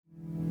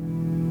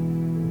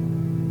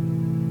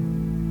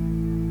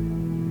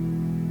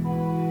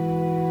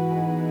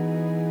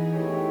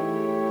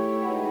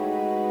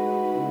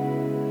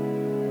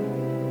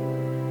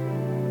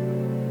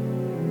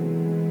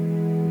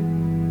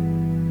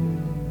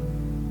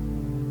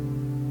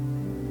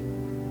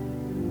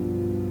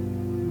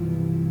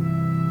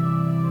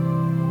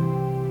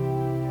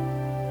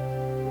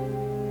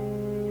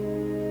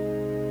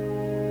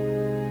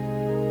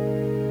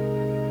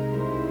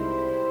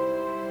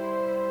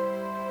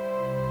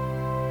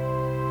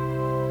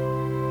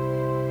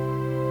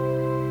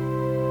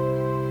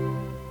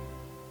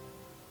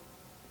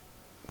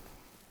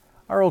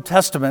Our Old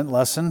Testament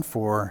lesson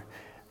for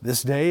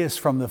this day is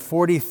from the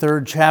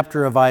 43rd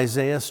chapter of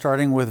Isaiah,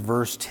 starting with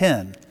verse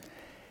 10.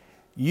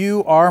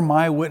 You are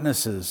my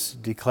witnesses,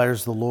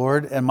 declares the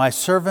Lord, and my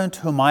servant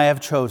whom I have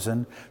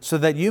chosen, so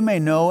that you may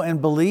know and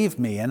believe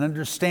me and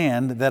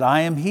understand that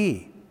I am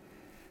He.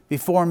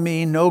 Before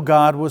me no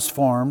God was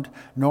formed,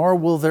 nor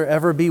will there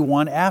ever be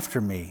one after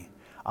me.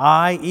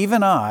 I,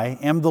 even I,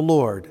 am the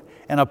Lord,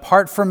 and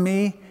apart from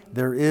me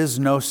there is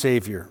no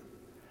Savior.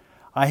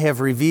 I have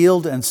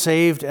revealed and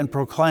saved and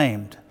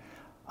proclaimed.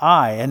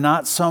 I, and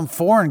not some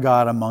foreign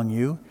god among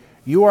you.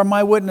 You are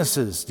my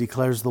witnesses,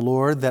 declares the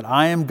Lord, that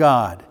I am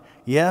God.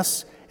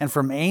 Yes, and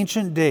from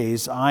ancient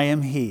days I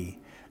am He.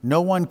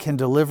 No one can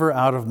deliver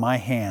out of my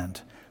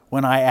hand.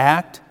 When I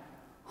act,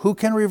 who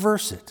can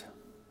reverse it?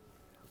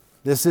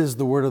 This is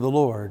the word of the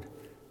Lord.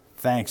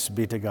 Thanks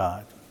be to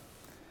God.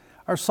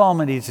 Our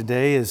psalmody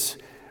today is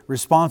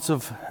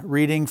responsive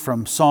reading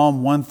from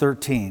Psalm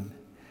 113.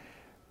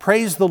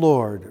 Praise the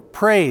Lord.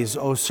 Praise,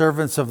 O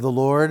servants of the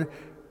Lord.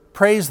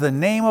 Praise the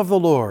name of the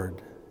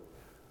Lord.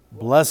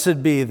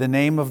 Blessed be the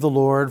name of the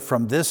Lord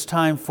from this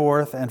time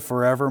forth and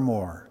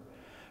forevermore.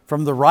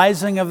 From the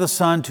rising of the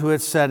sun to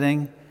its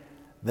setting,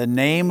 the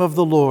name of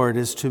the Lord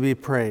is to be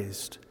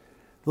praised.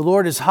 The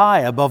Lord is high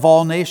above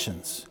all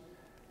nations,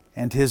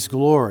 and His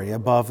glory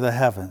above the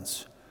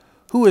heavens.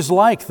 Who is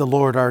like the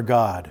Lord our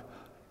God?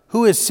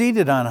 Who is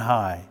seated on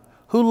high?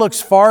 Who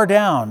looks far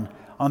down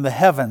on the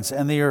heavens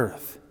and the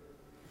earth?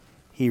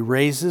 He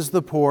raises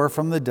the poor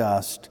from the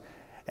dust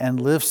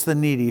and lifts the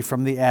needy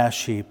from the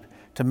ash heap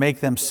to make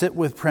them sit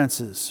with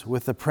princes,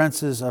 with the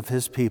princes of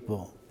His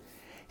people.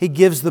 He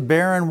gives the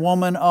barren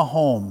woman a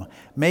home,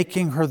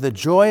 making her the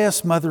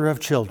joyous mother of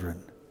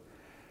children.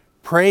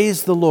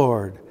 Praise the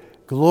Lord.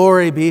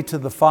 Glory be to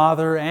the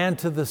Father, and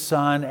to the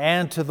Son,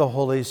 and to the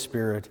Holy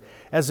Spirit,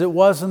 as it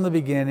was in the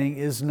beginning,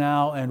 is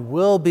now, and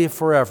will be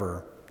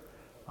forever.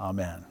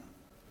 Amen.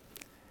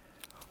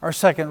 Our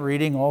second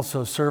reading,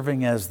 also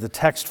serving as the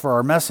text for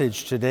our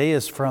message today,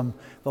 is from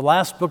the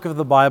last book of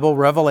the Bible,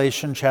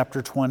 Revelation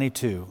chapter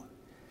 22.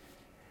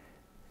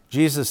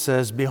 Jesus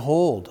says,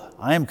 Behold,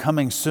 I am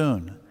coming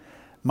soon.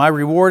 My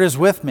reward is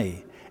with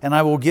me, and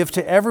I will give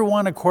to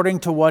everyone according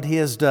to what he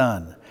has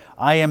done.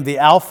 I am the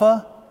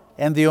Alpha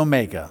and the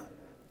Omega,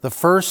 the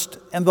first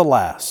and the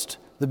last,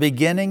 the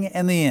beginning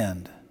and the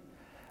end.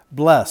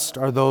 Blessed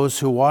are those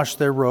who wash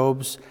their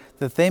robes,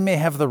 that they may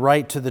have the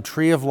right to the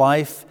tree of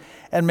life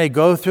and may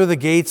go through the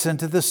gates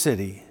into the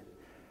city.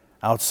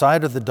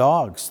 Outside are the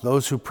dogs,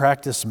 those who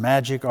practice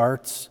magic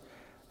arts,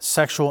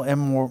 sexual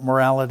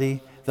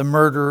immorality, the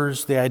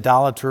murderers, the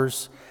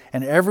idolaters,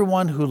 and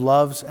everyone who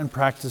loves and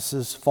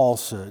practices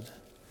falsehood.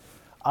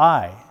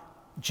 I,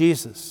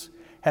 Jesus,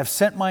 have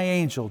sent my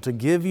angel to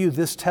give you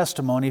this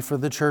testimony for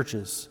the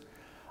churches.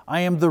 I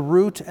am the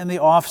root and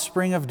the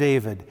offspring of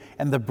David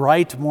and the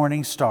bright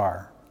morning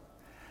star.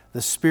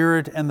 The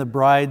Spirit and the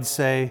bride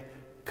say,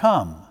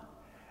 Come.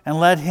 And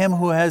let him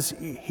who has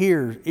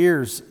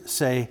ears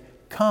say,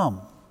 Come.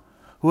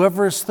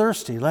 Whoever is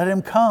thirsty, let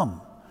him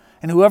come.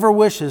 And whoever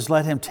wishes,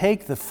 let him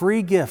take the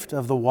free gift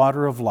of the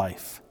water of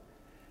life.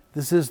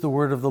 This is the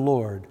word of the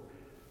Lord.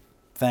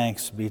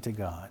 Thanks be to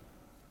God.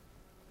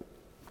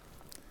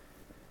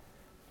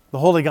 The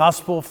Holy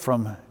Gospel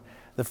from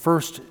the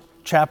first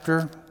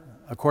chapter,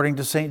 according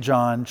to St.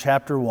 John,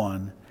 chapter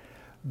 1.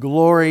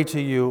 Glory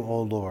to you,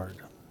 O Lord.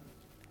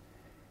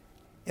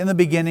 In the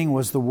beginning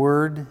was the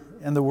Word,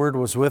 and the Word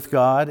was with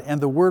God,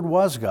 and the Word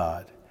was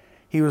God.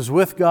 He was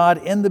with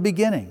God in the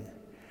beginning.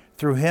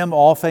 Through Him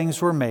all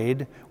things were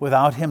made.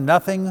 Without Him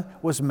nothing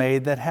was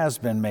made that has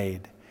been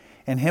made.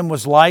 In Him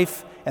was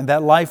life, and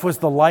that life was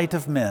the light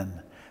of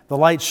men. The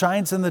light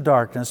shines in the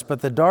darkness,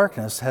 but the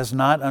darkness has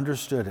not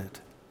understood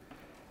it.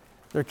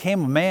 There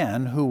came a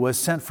man who was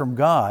sent from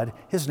God.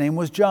 His name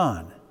was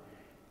John.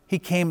 He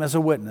came as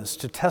a witness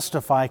to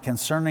testify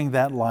concerning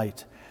that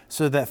light,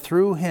 so that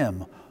through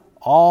him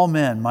all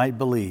men might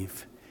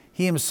believe.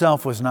 He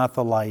himself was not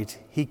the light.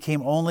 He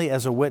came only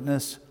as a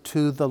witness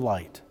to the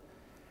light.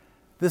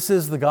 This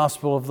is the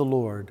gospel of the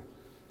Lord.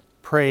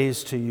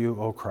 Praise to you,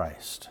 O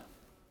Christ.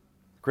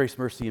 Grace,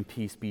 mercy, and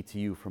peace be to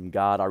you from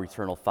God, our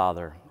eternal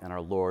Father, and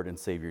our Lord and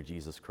Savior,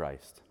 Jesus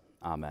Christ.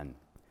 Amen.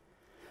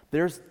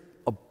 There's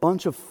a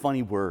bunch of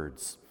funny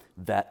words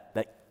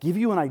that give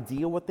you an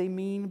idea what they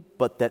mean,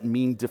 but that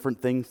mean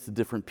different things to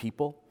different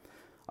people.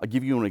 I'll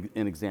give you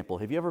an example.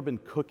 Have you ever been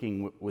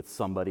cooking with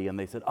somebody and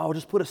they said, oh,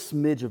 just put a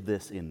smidge of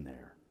this in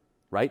there,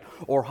 right?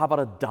 Or how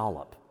about a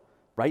dollop,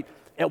 right?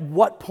 At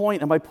what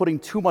point am I putting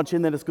too much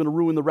in that it's going to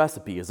ruin the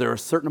recipe? Is there a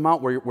certain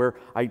amount where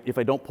if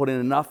I don't put in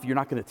enough, you're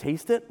not going to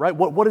taste it, right?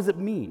 What does it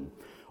mean?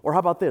 Or how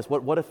about this?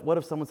 What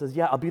if someone says,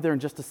 yeah, I'll be there in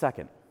just a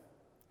second?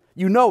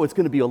 You know it's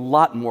going to be a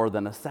lot more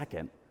than a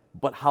second,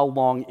 but how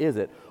long is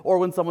it? Or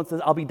when someone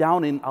says, I'll be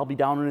down in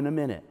a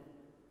minute.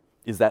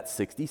 Is that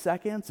 60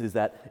 seconds? Is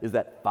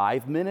that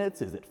 5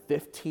 minutes? Is it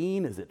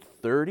 15? Is it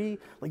 30?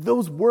 Like,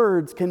 those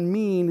words can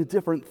mean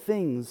different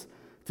things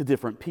to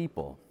different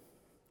people.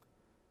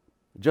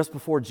 Just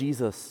before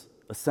Jesus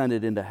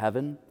ascended into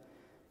heaven,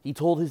 He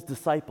told his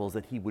disciples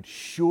that he would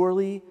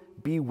surely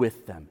be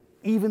with them,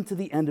 even to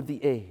the end of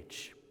the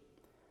age.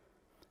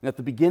 And at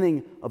the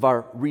beginning of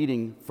our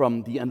reading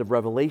from the end of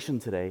Revelation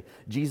today,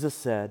 Jesus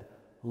said,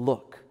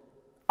 "Look,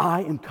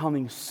 I am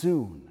coming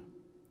soon."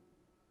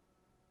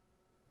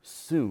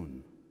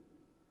 Soon.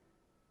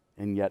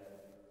 And yet,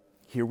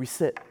 here we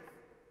sit,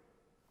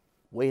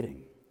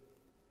 waiting.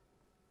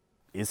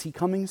 Is he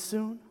coming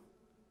soon?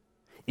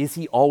 Is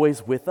he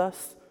always with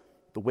us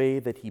the way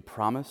that he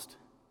promised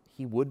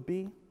he would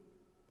be?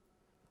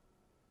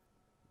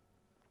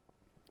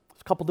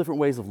 There's a couple different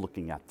ways of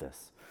looking at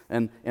this.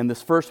 And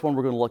this first one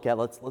we're going to look at,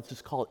 let's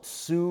just call it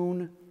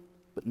soon,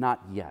 but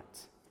not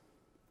yet.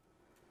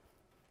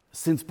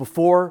 Since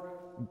before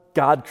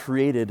God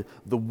created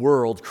the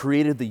world,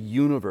 created the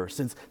universe,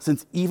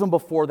 since even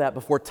before that,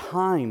 before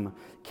time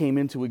came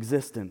into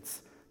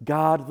existence,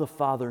 God the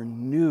Father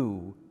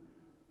knew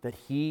that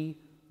he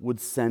would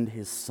send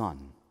his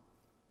Son.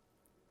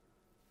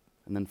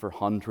 And then for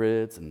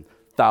hundreds and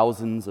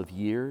thousands of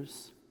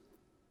years,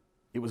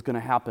 it was going to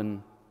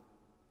happen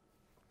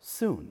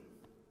soon.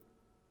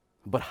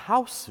 But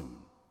how soon?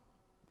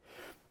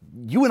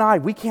 You and I,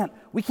 we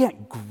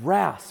can't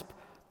grasp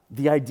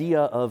the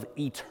idea of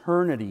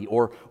eternity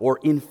or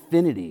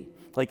infinity.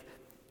 Like,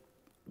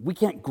 we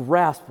can't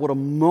grasp what a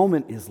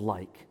moment is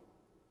like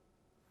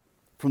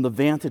from the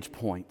vantage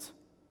point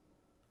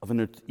of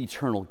an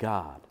eternal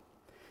God.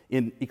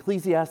 In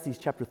Ecclesiastes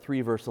chapter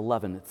 3, verse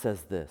 11, it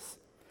says this: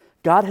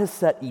 God has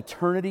set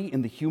eternity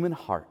in the human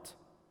heart,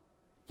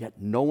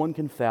 yet no one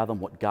can fathom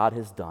what God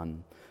has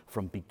done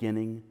from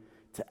beginning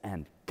to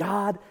end.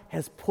 God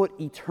has put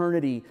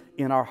eternity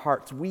in our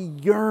hearts. We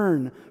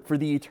yearn for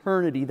the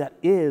eternity that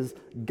is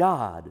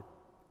God,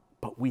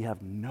 but we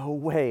have no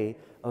way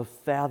of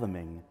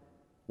fathoming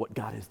what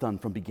God has done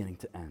from beginning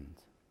to end.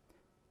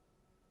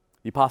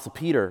 The Apostle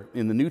Peter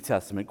in the New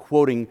Testament,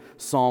 quoting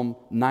Psalm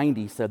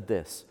 90, said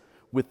this: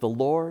 "With the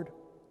Lord,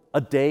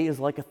 a day is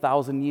like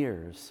 1,000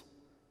 years,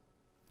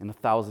 and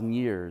 1,000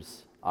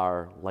 years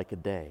are like a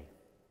day."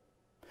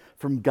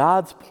 From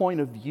God's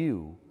point of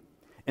view,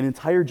 an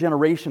entire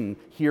generation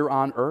here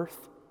on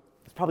earth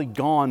is probably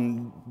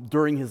gone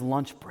during his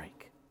lunch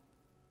break.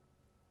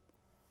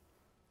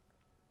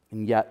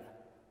 And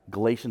yet,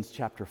 Galatians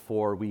chapter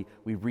 4, we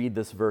read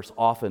this verse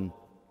often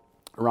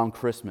around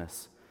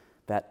Christmas,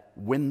 that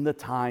when the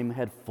time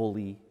had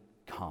fully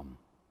come,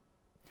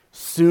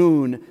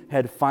 soon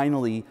had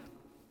finally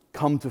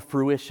come to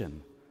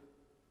fruition,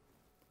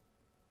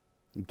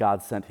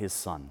 God sent his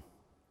Son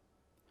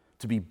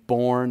to be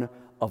born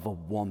of a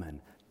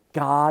woman.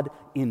 God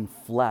in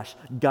flesh.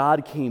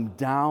 God came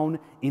down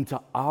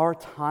into our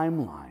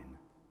timeline,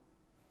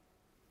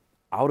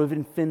 out of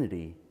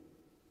infinity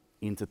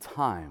into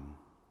time.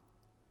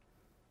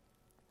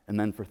 And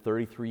then for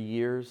 33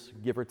 years,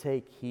 give or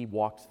take, he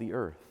walked the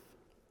earth.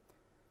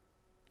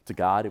 To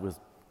God, it was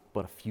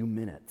but a few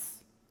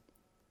minutes.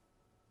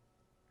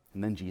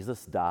 And then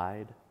Jesus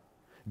died.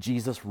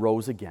 Jesus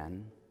rose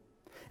again.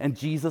 And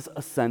Jesus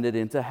ascended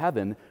into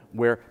heaven,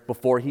 where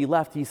before he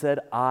left, he said,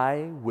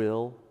 "I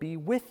will be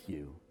with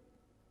you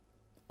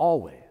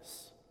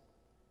always."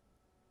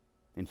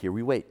 And here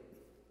we wait,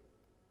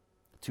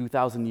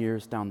 2,000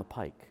 years down the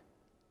pike.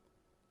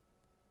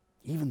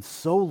 Even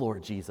so,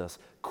 Lord Jesus,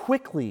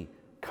 quickly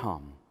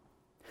come.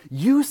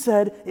 You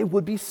said it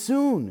would be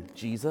soon,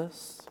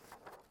 Jesus.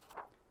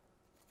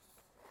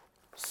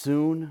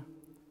 Soon,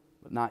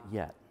 but not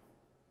yet.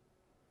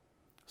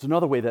 There's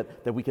another way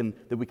that we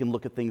can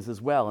look at things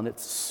as well, and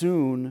it's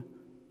soon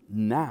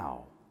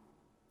now.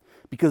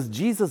 Because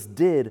Jesus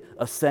did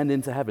ascend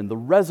into heaven. The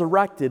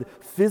resurrected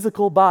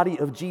physical body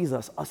of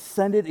Jesus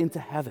ascended into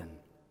heaven,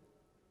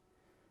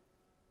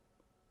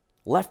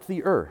 left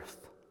the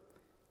earth,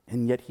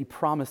 and yet he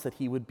promised that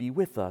he would be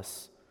with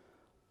us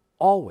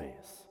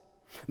always.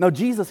 Now,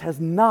 Jesus has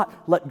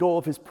not let go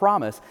of his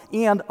promise,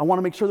 and I want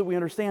to make sure that we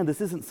understand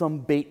this isn't some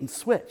bait and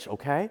switch,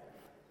 okay?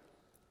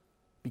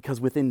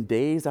 Because within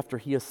days after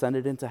he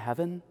ascended into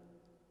heaven,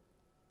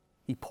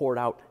 he poured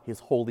out his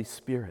Holy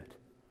Spirit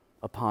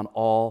upon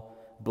all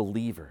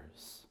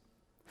believers.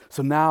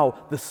 So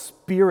now the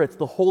Spirit,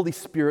 the Holy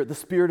Spirit, the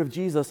Spirit of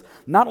Jesus,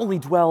 not only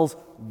dwells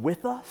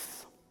with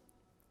us,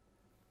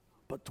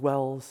 but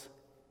dwells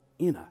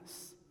in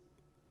us.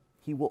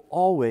 He will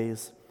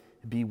always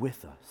be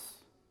with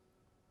us.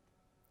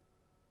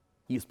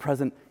 He is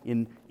present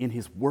in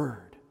his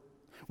word.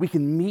 We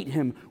can meet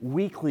him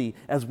weekly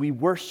as we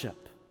worship.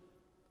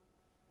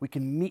 We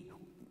can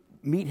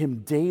meet him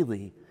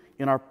daily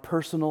in our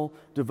personal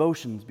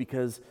devotions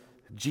because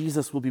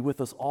Jesus will be with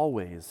us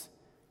always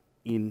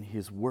in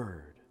his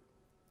word.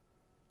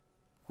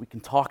 We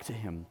can talk to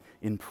him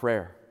in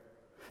prayer.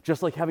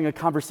 Just like having a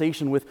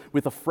conversation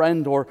with a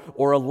friend or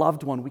a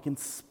loved one, we can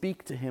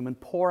speak to him and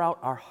pour out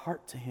our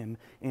heart to him,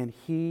 and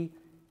he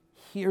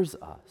hears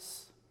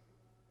us.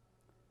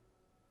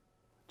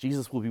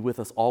 Jesus will be with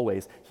us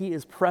always. He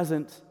is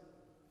present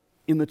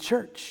in the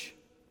church.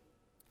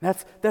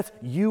 That's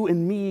you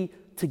and me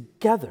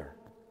together.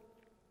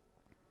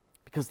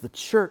 Because the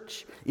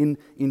church, in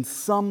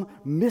some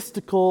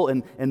mystical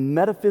and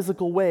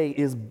metaphysical way,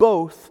 is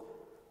both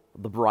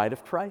the bride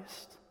of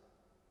Christ,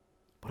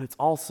 but it's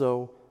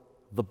also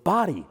the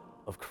body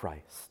of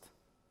Christ.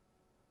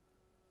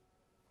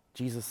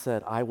 Jesus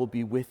said, I will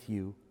be with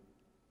you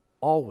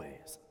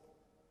always.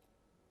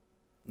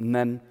 And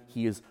then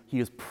he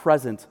is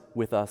present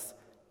with us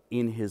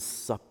in his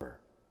supper.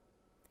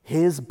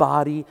 His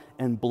body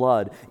and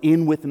blood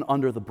in with and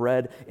under the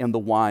bread and the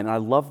wine. And I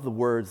love the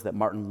words that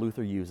Martin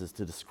Luther uses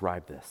to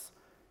describe this.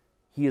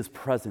 He is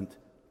present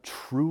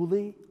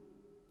truly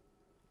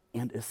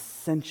and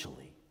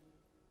essentially.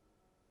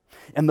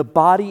 And the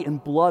body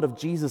and blood of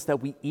Jesus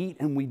that we eat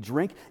and we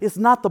drink is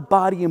not the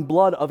body and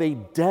blood of a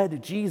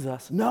dead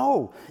Jesus.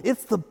 No,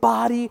 it's the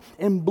body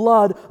and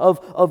blood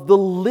of the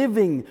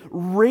living,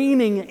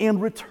 reigning,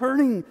 and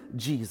returning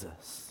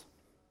Jesus.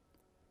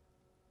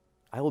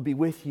 I will be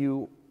with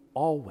you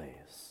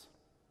always.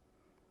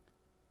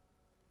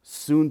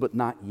 Soon but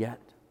not yet.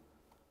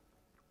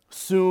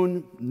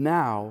 Soon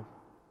now.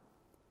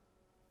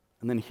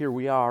 And then here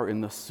we are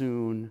in the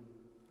soon,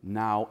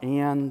 now,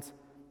 and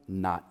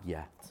not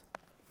yet.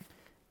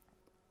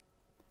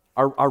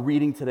 Our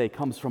reading today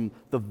comes from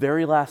the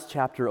very last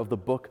chapter of the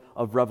book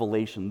of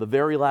Revelation, the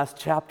very last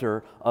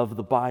chapter of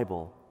the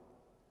Bible.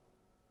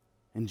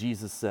 And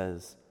Jesus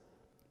says,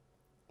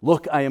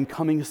 look, I am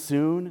coming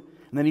soon.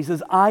 And then he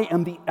says, I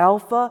am the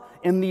Alpha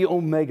and the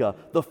Omega,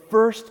 the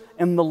first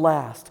and the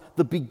last,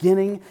 the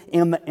beginning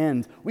and the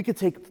end. We could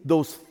take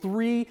those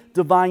three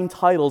divine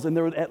titles and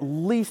there would at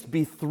least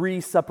be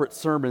three separate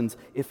sermons,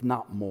 if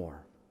not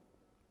more.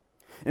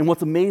 And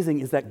what's amazing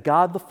is that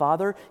God the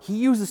Father, he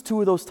uses two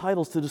of those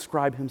titles to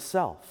describe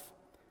himself.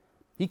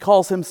 He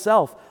calls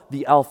himself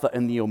the Alpha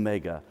and the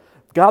Omega.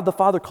 God the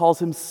Father calls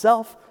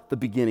himself the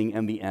beginning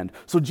and the end.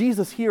 So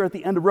Jesus here at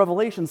the end of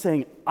Revelation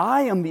saying,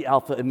 I am the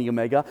Alpha and the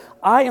Omega,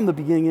 I am the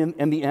beginning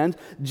and the end.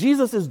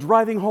 Jesus is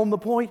driving home the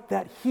point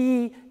that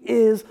he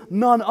is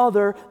none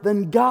other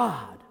than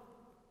God.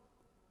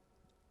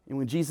 And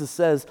when Jesus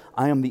says,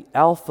 I am the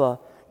Alpha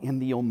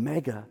and the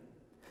Omega,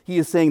 he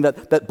is saying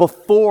that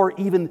before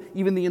even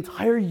the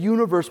entire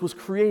universe was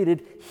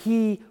created,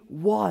 he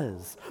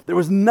was. There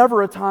was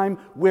never a time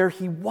where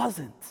he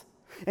wasn't.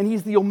 And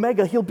he's the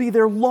Omega. He'll be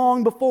there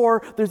long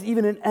before there's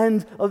even an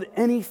end of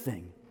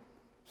anything.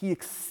 He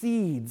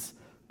exceeds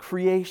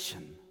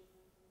creation.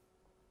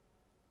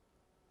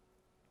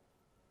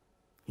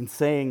 In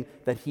saying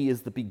that he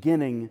is the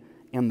beginning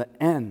and the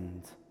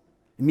end,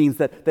 it means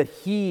that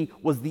he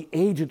was the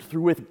agent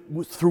through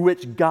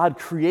which God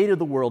created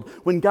the world.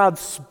 When God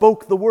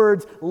spoke the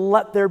words,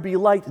 let there be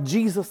light,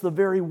 Jesus, the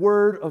very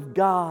word of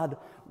God,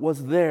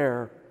 was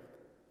there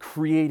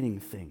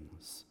creating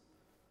things.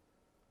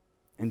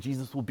 And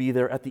Jesus will be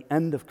there at the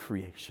end of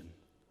creation.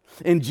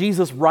 And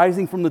Jesus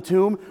rising from the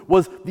tomb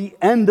was the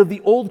end of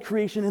the old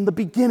creation and the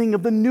beginning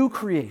of the new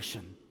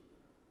creation.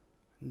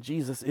 And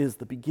Jesus is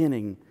the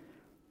beginning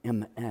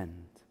and the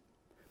end.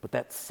 But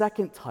that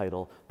second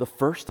title, the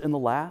first and the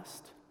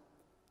last,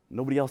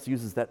 nobody else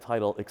uses that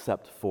title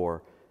except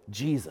for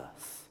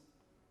Jesus.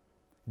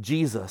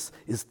 Jesus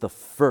is the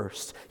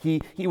first.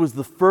 He was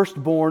the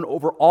firstborn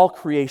over all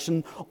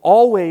creation,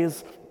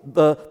 always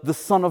the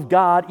Son of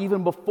God,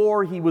 even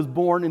before he was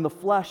born in the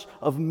flesh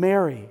of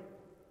Mary.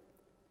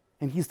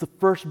 And he's the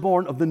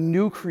firstborn of the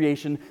new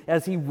creation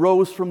as he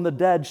rose from the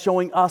dead,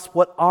 showing us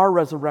what our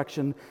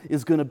resurrection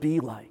is going to be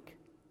like.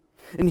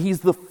 And he's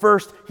the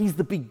first, he's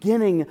the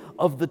beginning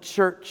of the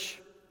church.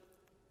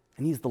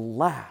 And he's the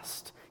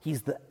last,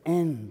 he's the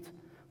end,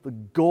 the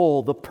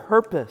goal, the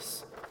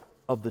purpose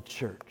of the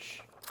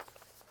church.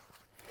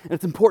 And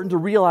it's important to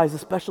realize,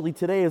 especially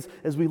today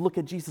as we look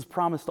at Jesus'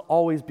 promise to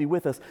always be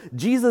with us,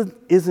 Jesus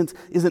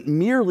isn't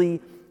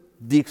merely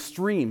the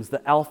extremes,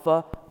 the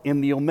Alpha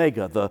and the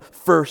Omega, the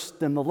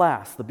first and the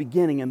last, the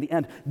beginning and the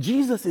end.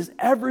 Jesus is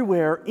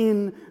everywhere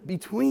in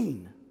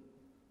between.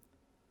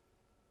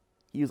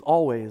 He is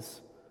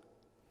always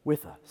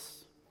with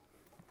us.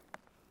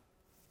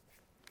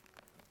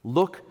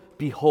 Look,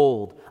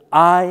 behold,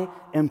 I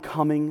am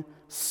coming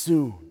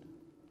soon.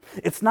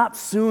 It's not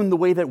soon the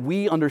way that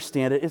we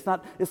understand it.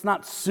 It's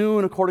not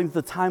soon according to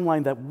the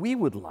timeline that we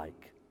would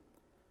like,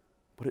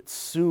 but it's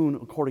soon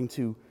according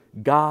to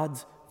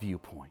God's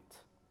viewpoint.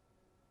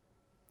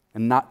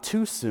 And not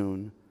too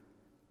soon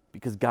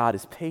because God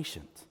is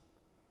patient,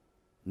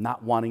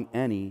 not wanting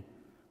any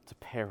to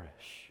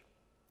perish.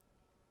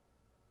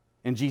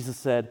 And Jesus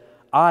said,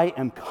 I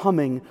am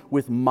coming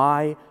with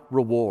my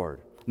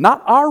reward.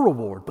 Not our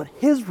reward, but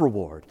his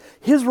reward.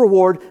 His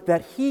reward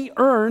that he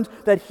earned,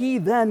 that he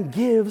then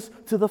gives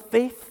to the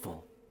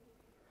faithful.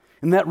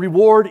 And that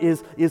reward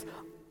is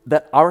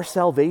that our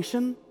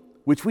salvation,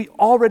 which we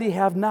already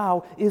have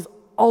now, is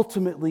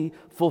ultimately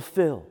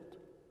fulfilled.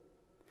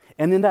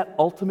 And in that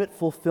ultimate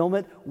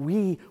fulfillment,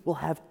 we will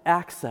have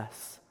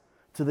access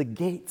to the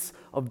gates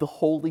of the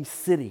holy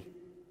city.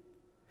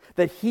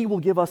 That he will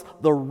give us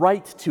the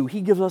right to, he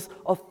gives us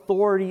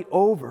authority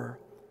over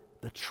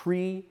the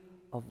tree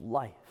of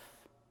life.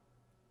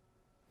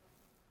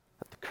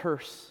 That the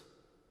curse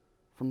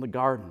from the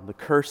garden, the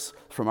curse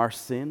from our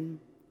sin,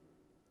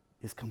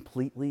 is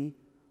completely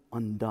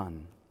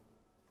undone.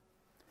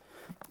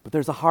 But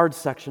there's a hard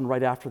section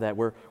right after that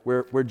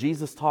where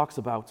Jesus talks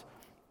about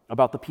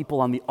the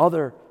people on the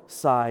other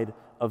side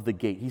of the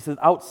gate. He says,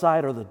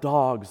 outside are the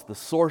dogs, the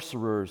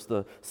sorcerers,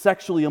 the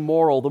sexually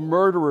immoral, the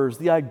murderers,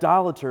 the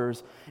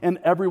idolaters, and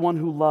everyone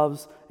who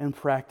loves and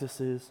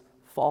practices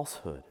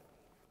falsehood.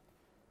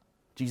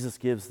 Jesus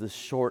gives this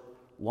short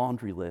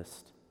laundry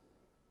list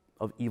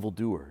of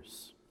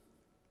evildoers,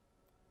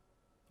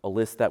 a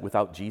list that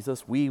without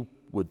Jesus we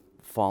would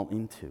fall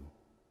into.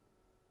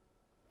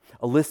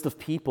 A list of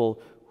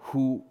people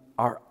who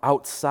are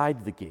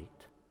outside the gate,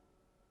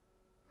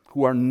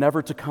 who are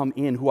never to come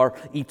in, who are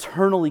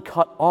eternally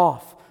cut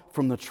off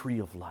from the tree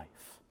of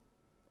life,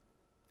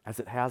 as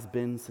it has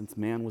been since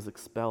man was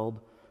expelled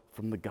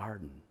from the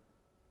garden.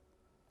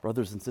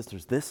 Brothers and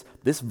sisters, this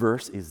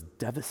verse is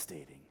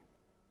devastating,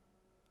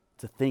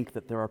 to think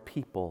that there are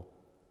people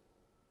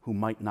who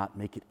might not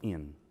make it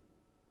in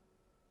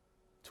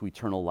to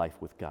eternal life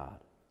with God.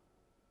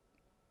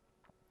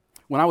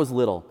 When I was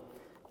little,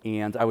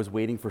 and I was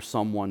waiting for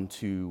someone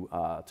to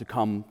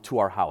come to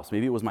our house.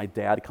 Maybe it was my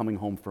dad coming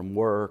home from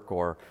work,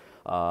 or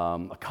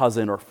a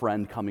cousin or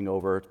friend coming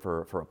over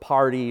for a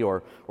party,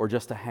 or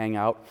just to hang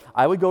out.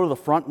 I would go to the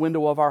front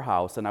window of our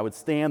house, and I would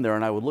stand there,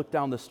 and I would look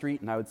down the street,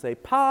 and I would say,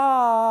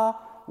 "Pa,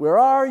 where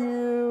are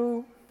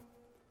you?"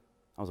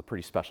 I was a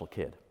pretty special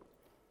kid.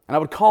 And I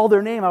would call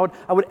their name. I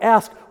would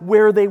ask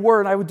where they were,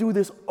 and I would do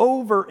this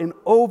over and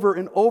over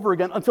and over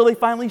again until they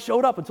finally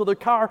showed up, until their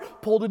car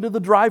pulled into the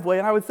driveway,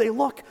 and I would say,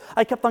 "Look,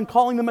 I kept on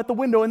calling them at the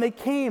window, and they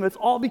came. It's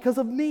all because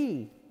of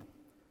me."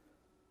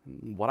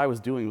 What I was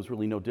doing was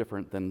really no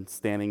different than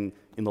standing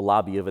in the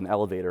lobby of an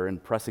elevator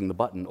and pressing the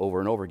button over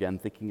and over again,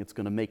 thinking it's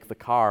going to make the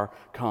car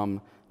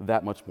come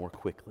that much more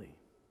quickly.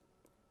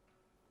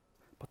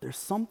 But there's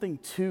something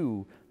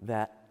to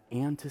that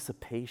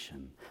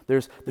anticipation.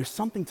 There's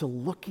something to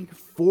looking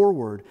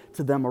forward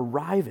to them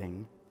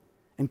arriving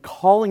and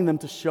calling them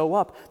to show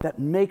up that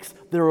makes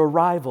their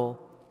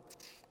arrival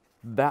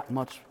that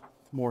much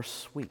more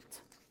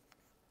sweet.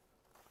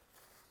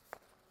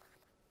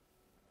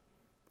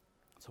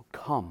 So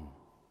come.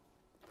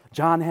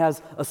 John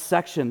has a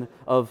section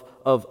of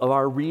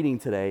our reading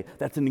today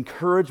that's an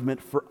encouragement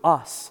for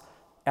us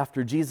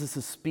after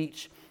Jesus'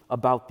 speech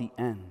about the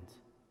end.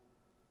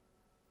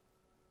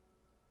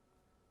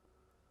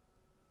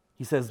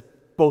 He says,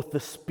 both the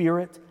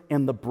Spirit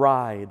and the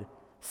bride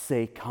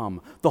say,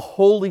 "Come." The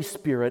Holy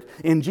Spirit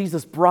and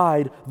Jesus'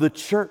 bride, the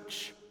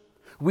church,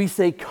 we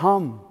say,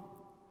 "Come."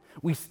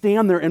 We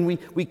stand there and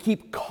we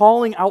keep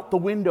calling out the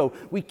window.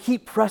 We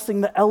keep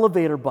pressing the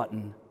elevator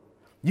button.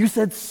 You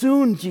said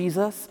soon,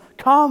 Jesus.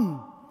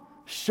 Come.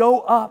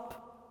 Show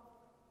up.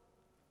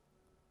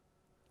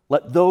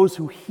 Let those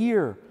who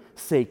hear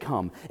say,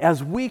 "Come."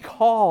 As we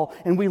call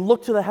and we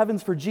look to the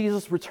heavens for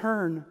Jesus'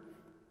 return,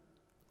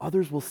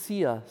 others will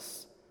see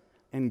us,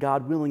 and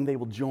God willing, they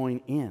will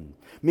join in.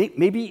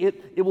 Maybe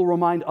it will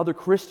remind other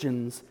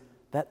Christians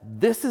that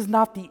this is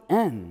not the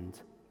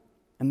end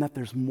and that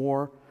there's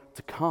more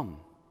to come.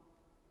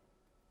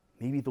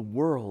 Maybe the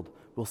world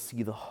will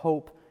see the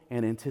hope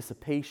and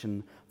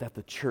anticipation that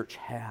the church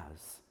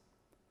has.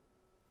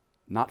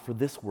 Not for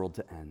this world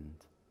to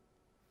end,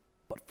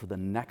 but for the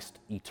next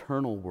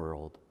eternal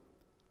world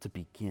to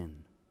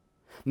begin.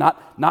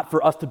 Not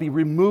for us to be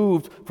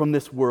removed from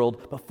this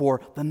world, but for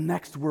the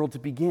next world to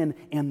begin,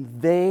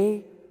 and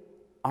they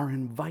are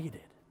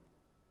invited.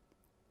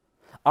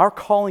 Our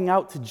calling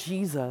out to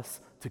Jesus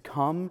to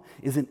come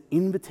is an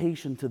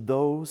invitation to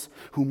those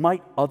who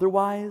might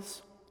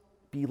otherwise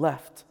be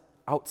left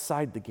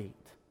outside the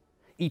gate,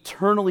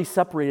 eternally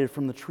separated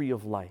from the tree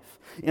of life,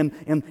 and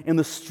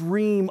the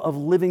stream of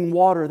living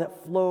water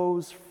that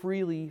flows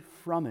freely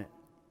from it.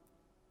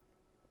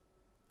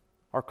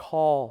 Our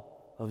call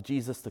of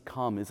Jesus to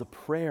come is a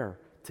prayer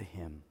to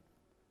him.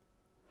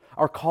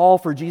 Our call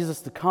for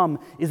Jesus to come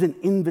is an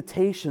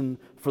invitation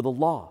for the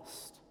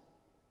lost.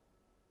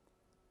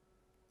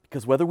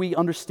 Because whether we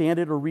understand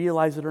it or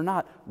realize it or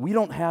not, we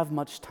don't have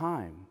much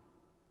time.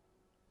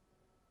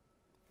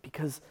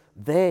 Because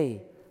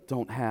they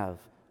don't have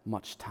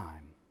much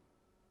time.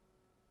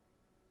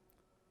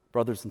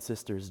 Brothers and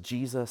sisters,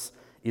 Jesus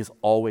is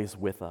always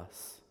with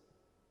us.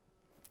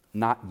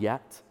 Not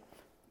yet,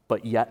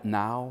 but yet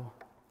now.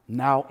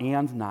 Now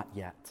and not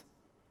yet.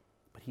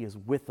 But he is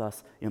with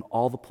us in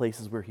all the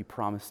places where he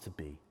promised to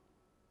be.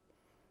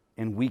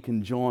 And we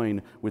can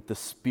join with the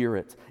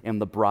Spirit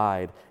and the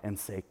bride and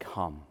say,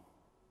 "Come."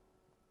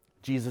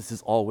 Jesus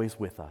is always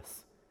with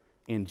us,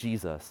 and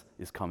Jesus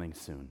is coming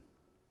soon.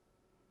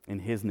 In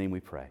his name we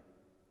pray.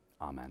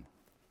 Amen.